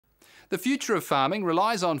The future of farming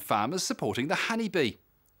relies on farmers supporting the honeybee.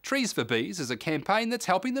 Trees for Bees is a campaign that's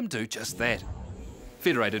helping them do just that.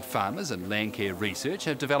 Federated Farmers and Landcare Research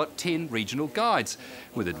have developed 10 regional guides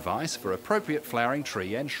with advice for appropriate flowering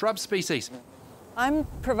tree and shrub species. I'm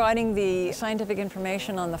providing the scientific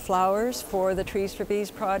information on the flowers for the Trees for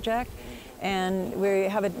Bees project, and we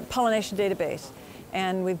have a pollination database,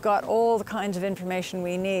 and we've got all the kinds of information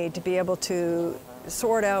we need to be able to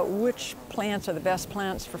sort out which plants are the best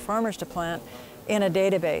plants for farmers to plant in a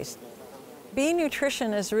database. Bee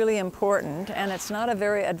nutrition is really important, and it's not a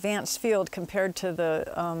very advanced field compared to the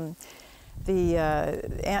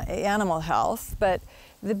animal health, but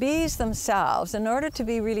the bees themselves, in order to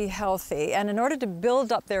be really healthy and in order to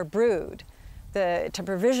build up their brood, to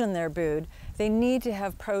provision their brood, they need to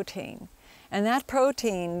have protein. And that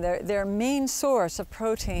protein, their main source of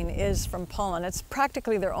protein is from pollen. It's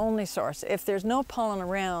practically their only source. If there's no pollen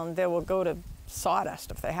around, they will go to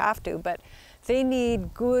sawdust if they have to, but they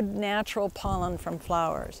need good natural pollen from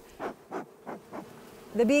flowers.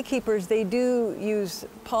 The beekeepers, they do use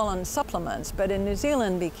pollen supplements, but in New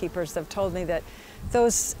Zealand, beekeepers have told me that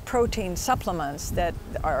those protein supplements that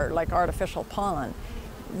are like artificial pollen,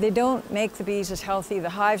 they don't make the bees as healthy, the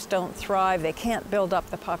hives don't thrive, they can't build up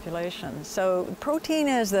the population. So protein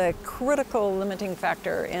is the critical limiting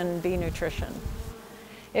factor in bee nutrition.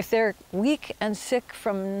 If they're weak and sick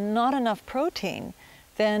from not enough protein,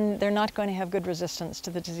 then they're not going to have good resistance to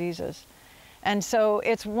the diseases. And so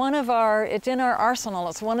it's in our arsenal,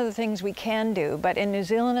 it's one of the things we can do, but in New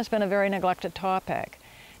Zealand it's been a very neglected topic.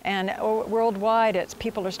 And worldwide,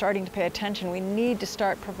 people are starting to pay attention. We need to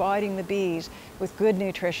start providing the bees with good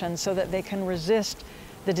nutrition so that they can resist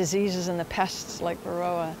the diseases and the pests like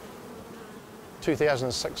Varroa.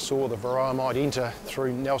 2006 saw the Varroa mite enter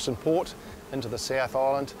through Nelson Port into the South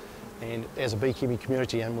Island, and as a beekeeping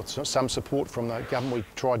community and with some support from the government, we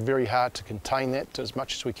tried very hard to contain that as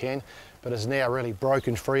much as we can, but it's now really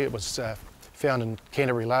broken free. It was found in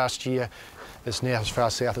Canterbury last year. It's now as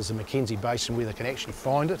far south as the Mackenzie Basin where they can actually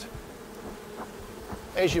find it.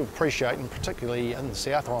 As you appreciate, and particularly in the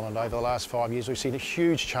South Island over the last 5 years, we've seen a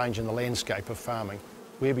huge change in the landscape of farming.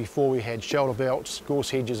 Where before we had shelter belts,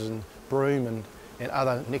 gorse hedges and broom and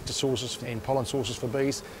other nectar sources and pollen sources for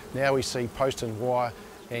bees, now we see post and wire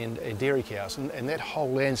and dairy cows, and that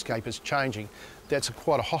whole landscape is changing. That's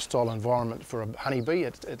quite a hostile environment for a honeybee.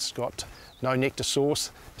 It's got no nectar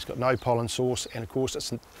source, it's got no pollen source, and of course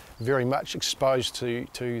it's very much exposed to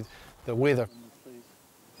the weather.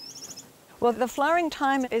 Well, the flowering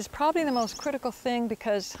time is probably the most critical thing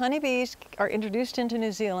because honeybees are introduced into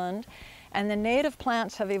New Zealand, and the native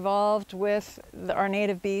plants have evolved with our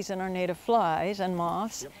native bees and our native flies and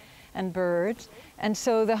moths. Yep. And birds. And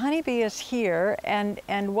so the honeybee is here, and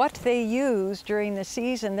what they use during the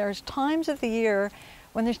season, there's times of the year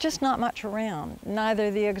when there's just not much around.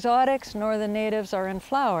 Neither the exotics nor the natives are in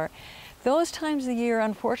flower. Those times of the year,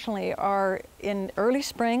 unfortunately, are in early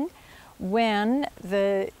spring when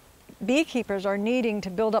the beekeepers are needing to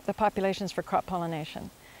build up the populations for crop pollination.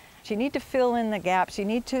 So you need to fill in the gaps. You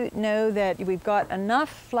need to know that we've got enough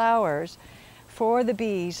flowers for the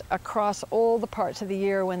bees across all the parts of the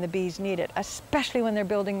year when the bees need it, especially when they're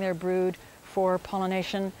building their brood for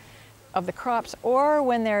pollination of the crops or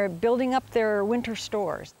when they're building up their winter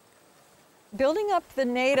stores. Building up the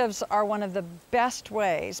natives are one of the best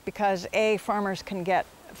ways because farmers can get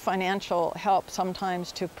financial help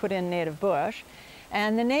sometimes to put in native bush.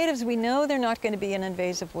 And the natives, we know they're not going to be an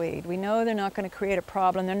invasive weed. We know they're not going to create a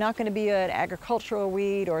problem. They're not going to be an agricultural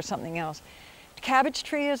weed or something else. Cabbage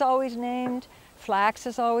tree is always named. Flax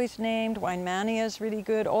is always named, Weinmannia is really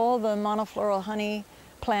good. All the monofloral honey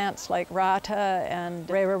plants like Rata and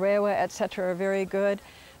Rewa, etc. are very good.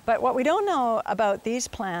 But what we don't know about these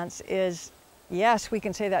plants is, yes, we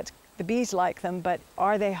can say that the bees like them, but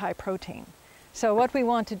are they high protein? So what we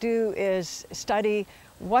want to do is study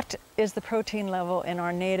what is the protein level in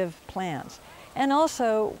our native plants. And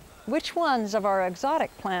also, which ones of our exotic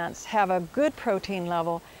plants have a good protein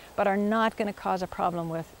level, but are not going to cause a problem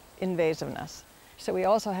with invasiveness. So we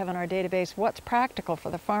also have in our database what's practical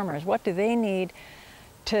for the farmers. What do they need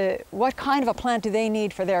what kind of a plant do they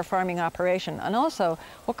need for their farming operation? And also,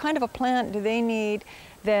 what kind of a plant do they need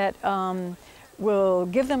that will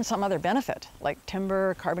give them some other benefit, like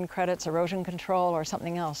timber, carbon credits, erosion control, or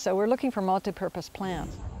something else. So we're looking for multi-purpose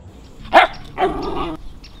plants.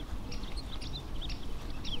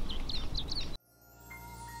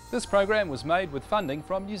 This program was made with funding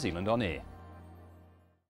from New Zealand On Air.